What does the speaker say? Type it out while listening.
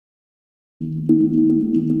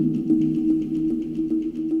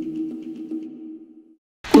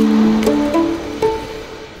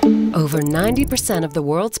Over 90% of the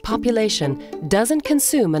world's population doesn't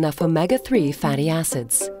consume enough omega-3 fatty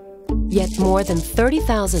acids. Yet more than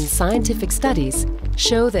 30,000 scientific studies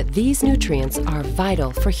show that these nutrients are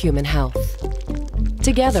vital for human health.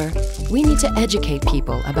 Together, we need to educate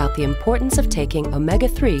people about the importance of taking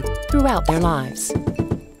omega-3 throughout their lives.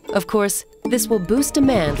 Of course, this will boost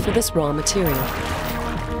demand for this raw material.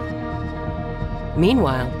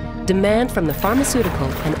 Meanwhile, demand from the pharmaceutical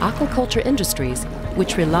and aquaculture industries,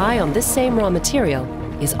 which rely on this same raw material,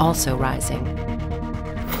 is also rising.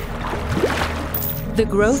 The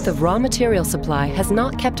growth of raw material supply has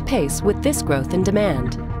not kept pace with this growth in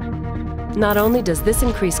demand. Not only does this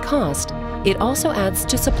increase cost, it also adds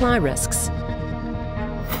to supply risks.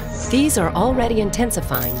 These are already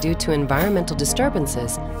intensifying due to environmental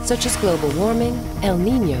disturbances such as global warming, El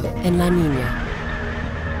Niño, and La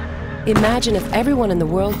Niña. Imagine if everyone in the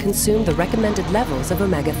world consumed the recommended levels of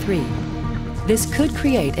omega-3. This could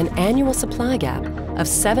create an annual supply gap of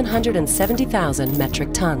 770,000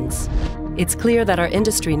 metric tons. It's clear that our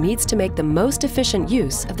industry needs to make the most efficient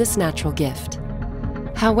use of this natural gift.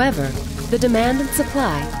 However, the demand and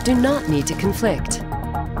supply do not need to conflict.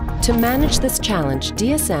 To manage this challenge,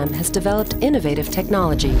 DSM has developed innovative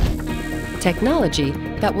technology. Technology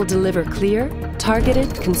that will deliver clear,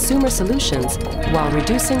 targeted consumer solutions while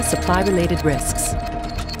reducing supply-related risks.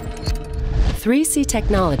 3C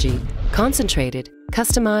technology, concentrated,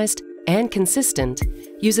 customized, and consistent,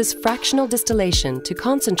 uses fractional distillation to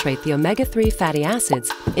concentrate the omega-3 fatty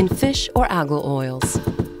acids in fish or algal oils.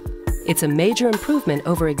 It's a major improvement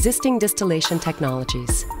over existing distillation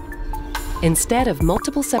technologies. Instead of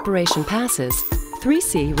multiple separation passes,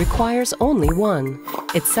 3C requires only one.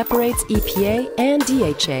 It separates EPA and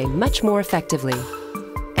DHA much more effectively.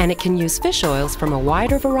 And it can use fish oils from a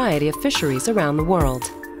wider variety of fisheries around the world.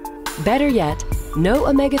 Better yet, no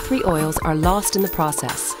omega-3 oils are lost in the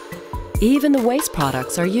process. Even the waste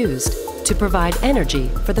products are used to provide energy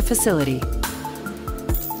for the facility.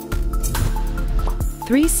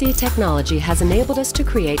 3C technology has enabled us to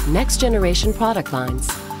create next-generation product lines,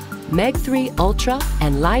 MEG3 Ultra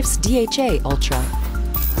and Life's DHA Ultra.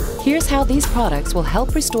 Here's how these products will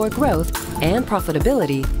help restore growth and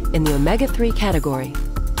profitability in the omega-3 category.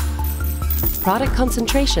 Product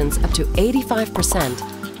concentrations up to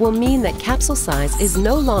 85% will mean that capsule size is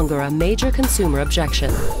no longer a major consumer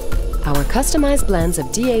objection. Our customized blends of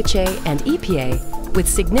DHA and EPA with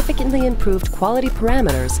significantly improved quality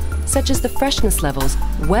parameters such as the freshness levels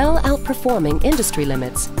well outperforming industry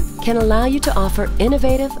limits can allow you to offer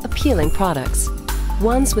innovative, appealing products,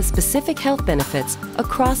 ones with specific health benefits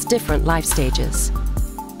across different life stages.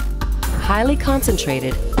 Highly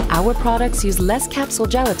concentrated, our products use less capsule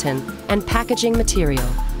gelatin and packaging material.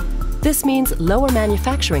 This means lower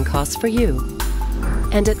manufacturing costs for you.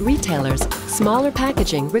 And at retailers, smaller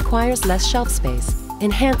packaging requires less shelf space,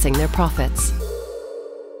 enhancing their profits.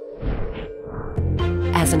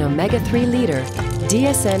 As an omega-3 leader,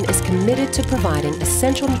 DSM is committed to providing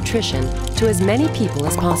essential nutrition to as many people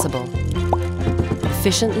as possible,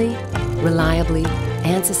 efficiently, reliably,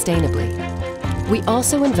 and sustainably. We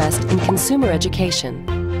also invest in consumer education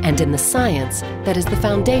and in the science that is the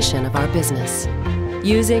foundation of our business.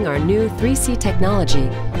 Using our new 3C technology,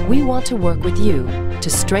 we want to work with you to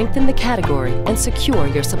strengthen the category and secure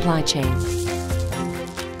your supply chain.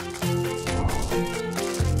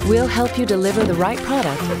 We'll help you deliver the right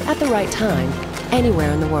product at the right time,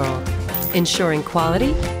 anywhere in the world, ensuring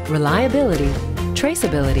quality, reliability,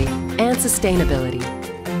 traceability, and sustainability.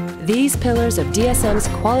 These pillars of DSM's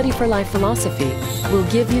Quality for Life philosophy will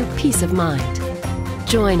give you peace of mind.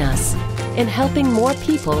 Join us in helping more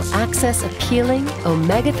people access appealing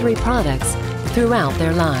omega-3 products throughout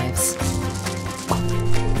their lives.